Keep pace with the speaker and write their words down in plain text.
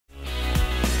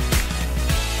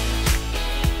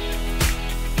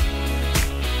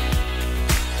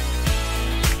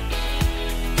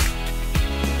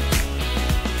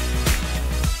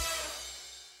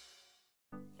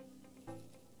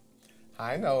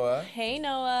Hi, Noah. Hey,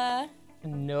 Noah.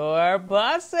 Nour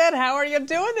Basit, how are you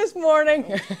doing this morning?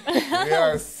 We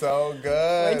are so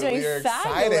good. We're doing We are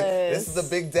fabulous. excited. This is a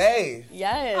big day.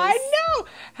 Yes. I know.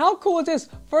 How cool is this?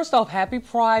 First off, happy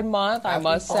Pride Month, I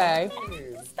must say.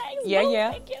 Thanks, Yeah, Boo.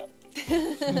 yeah. Thank you.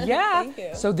 Yeah. Thank you.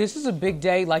 So this is a big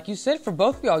day, like you said, for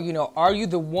both of y'all. You know, Are You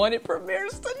the One? It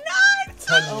premieres tonight.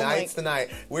 Tonight's the night.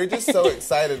 We're just so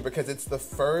excited because it's the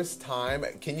first time,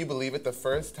 can you believe it, the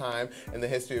first time in the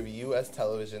history of U.S.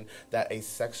 television that a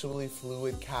sexually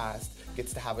fluid cast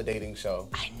gets to have a dating show.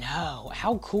 I know.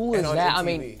 How cool is And on that? MTV. I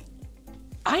mean,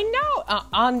 I know.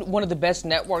 On one of the best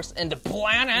networks in the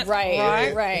planet.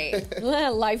 Right.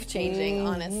 Life-changing,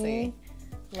 honestly.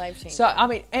 Life-changing. So I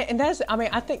mean, and that's, I mean,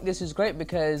 I think this is great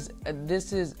because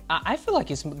this is, I feel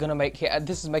like it's gonna make,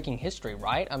 this is making history,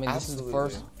 right? I mean, this is the Absolutely.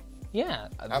 first, yeah.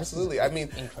 Absolutely. I mean,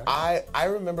 incredible. I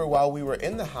remember while we were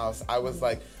in the house, I was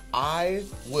like, I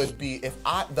would be,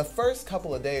 the first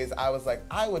couple of days, I was like,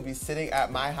 I would be sitting at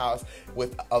my house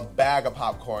with a bag of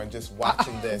popcorn just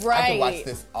watching this. I could watch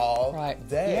this all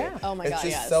day. Yeah. Oh my God, It's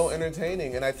just yes. so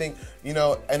entertaining. And I think, you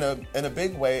know, in a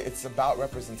big way, it's about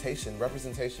representation.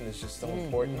 Representation is just so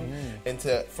important. And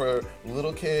for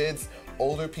little kids,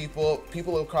 older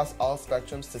people across all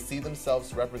spectrums to see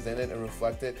themselves represented and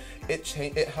reflected,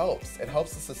 it helps. It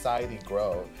helps the society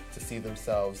grow to see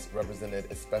themselves represented,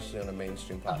 especially on a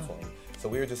mainstream platform. So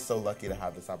we were just so lucky to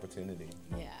have this opportunity.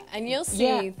 Yeah, and you'll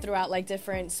see throughout like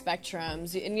different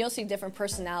spectrums, and you'll see different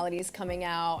personalities coming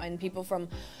out and people from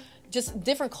just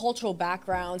different cultural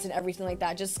backgrounds and everything like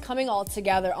that, just coming all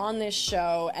together on this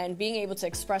show and being able to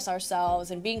express ourselves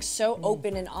and being so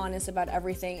open and honest about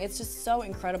everything. It's just so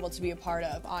incredible to be a part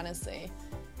of, honestly.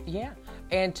 Yeah,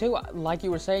 and too, like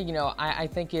you were saying, you know, I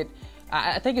think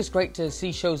it's great to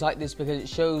see shows like this because it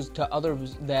shows to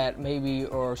others that maybe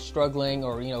are struggling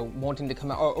or, you know, wanting to come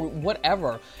out or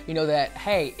whatever, you know, that,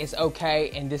 hey, it's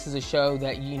okay and this is a show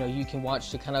that, you know, you can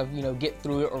watch to kind of, you know, get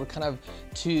through it or kind of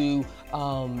to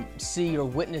see or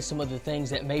witness some of the things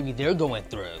that maybe they're going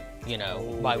through, you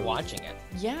know, by watching it.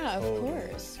 Yeah, of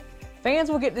course.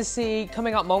 Fans will get to see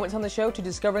coming out moments on the show to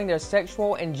discovering their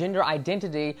sexual and gender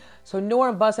identity. So Nour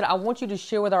and Basit, I want you to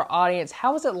share with our audience,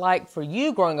 how was it like for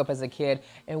you growing up as a kid,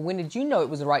 and when did you know it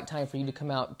was the right time for you to come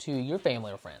out to your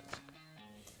family or friends?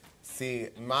 See,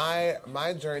 my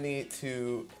journey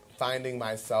to finding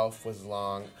myself was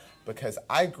long because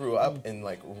I grew up in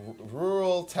like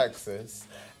rural Texas,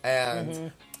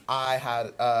 and I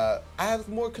had a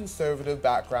more conservative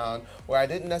background where I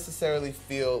didn't necessarily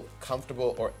feel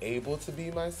comfortable or able to be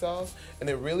myself, and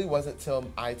it really wasn't till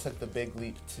I took the big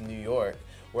leap to New York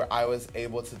where I was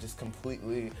able to just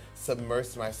completely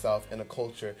submerge myself in a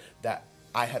culture that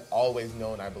I had always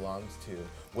known I belonged to,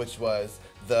 which was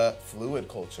the fluid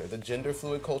culture, the gender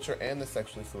fluid culture and the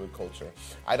sexually fluid culture.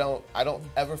 I don't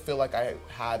ever feel like I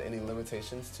had any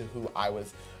limitations to who I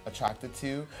was attracted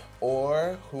to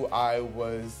or how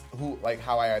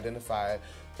I identify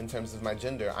in terms of my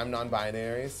gender. I'm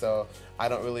non-binary, so I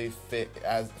don't really fit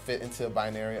into a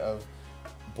binary of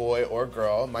boy or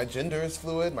girl. My gender is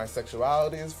fluid, my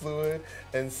sexuality is fluid,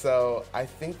 and so I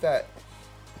think that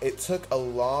it took a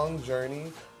long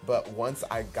journey, but once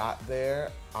I got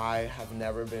there, I have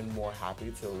never been more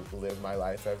happy to live my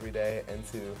life every day and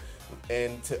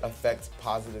to affect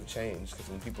positive change. Because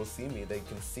when people see me, they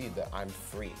can see that I'm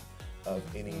free of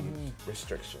any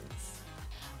restrictions.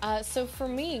 So for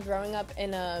me, growing up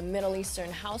in a Middle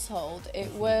Eastern household,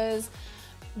 it was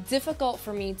difficult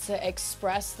for me to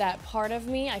express that part of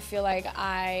me. I feel like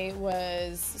I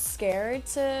was scared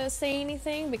to say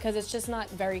anything because it's just not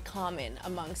very common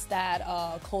amongst that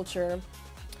culture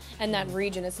and that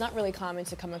region. It's not really common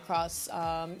to come across,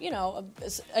 you know,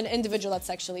 an individual that's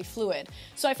sexually fluid.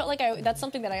 So I felt like that's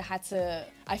something that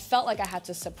I felt like I had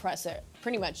to suppress it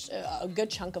pretty much a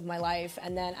good chunk of my life.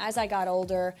 And then as I got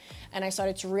older and I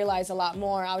started to realize a lot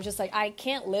more, I was just like, I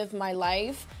can't live my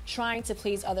life trying to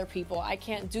please other people. I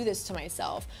can't do this to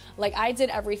myself. Like, I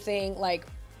did everything like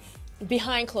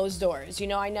behind closed doors. You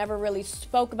know, I never really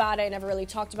spoke about it, I never really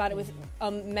talked about it with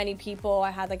many people. I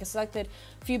had like a selected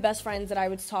few best friends that I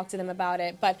would talk to them about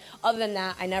it, but other than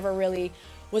that, I never really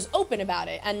was open about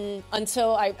it. And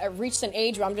until I reached an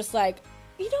age where I'm just like,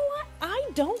 you know what, I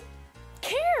don't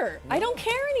care. I don't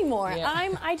care anymore. Yeah.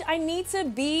 I need to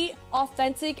be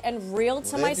authentic and real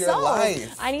to Live myself. your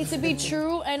life. I need to be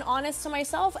true and honest to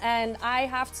myself, and I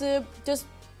have to just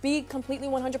be completely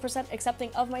 100%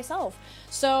 accepting of myself.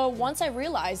 So once I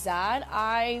realized that,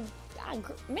 I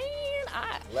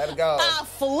let it go. I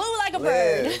flew like a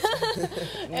bird.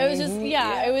 It was just,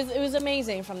 it was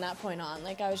amazing from that point on.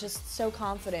 Like, I was just so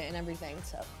confident in everything.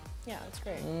 So yeah, it's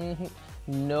great.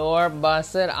 Nour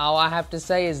Basit, all I have to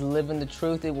say is living the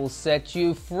truth. It will set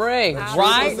you free, The truth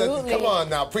right? will set you- Come on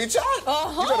now, preacher. You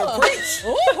better preach.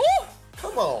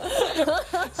 Come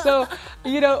on. So,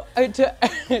 you know,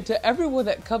 to everyone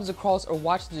that comes across or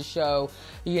watches the show,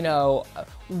 you know,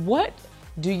 what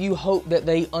do you hope that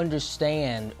they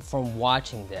understand from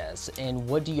watching this? And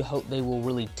what do you hope they will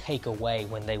really take away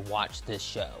when they watch this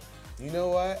show? You know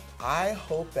what? I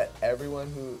hope that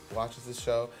everyone who watches this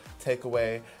show take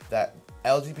away that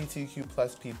LGBTQ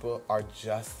plus people are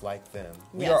just like them.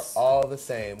 We are Yes. all the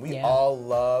same. We Yeah. all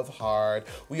love hard.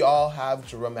 We all have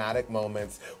dramatic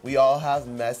moments. We all have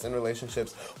mess in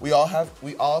relationships. We all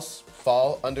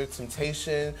fall under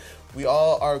temptation. We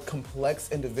all are complex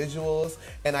individuals.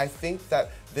 And I think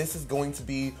that this is going to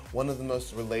be one of the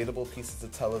most relatable pieces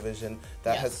of television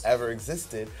that has ever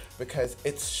existed, because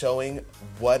it's showing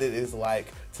what it is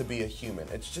like to be a human.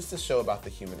 It's just a show about the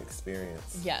human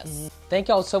experience. Yes. Thank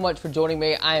y'all so much for joining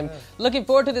me. I am looking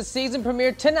forward to the season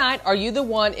premiere tonight. Are You the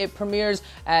One? It premieres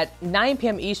at 9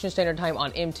 p.m. Eastern Standard Time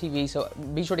on MTV, so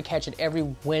be sure to catch it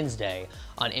every Wednesday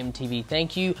on MTV.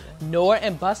 Thank you, Nour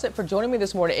and Basit, for joining me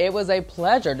this morning. It was a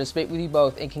pleasure to speak with you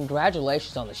both, and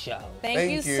congratulations on the show.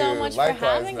 Thank you so much Likewise, for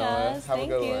having Noah. us. Have a Thank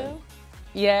good you. one.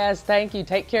 Yes, thank you.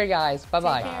 Take care, guys.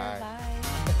 Bye-bye. Take care. Bye.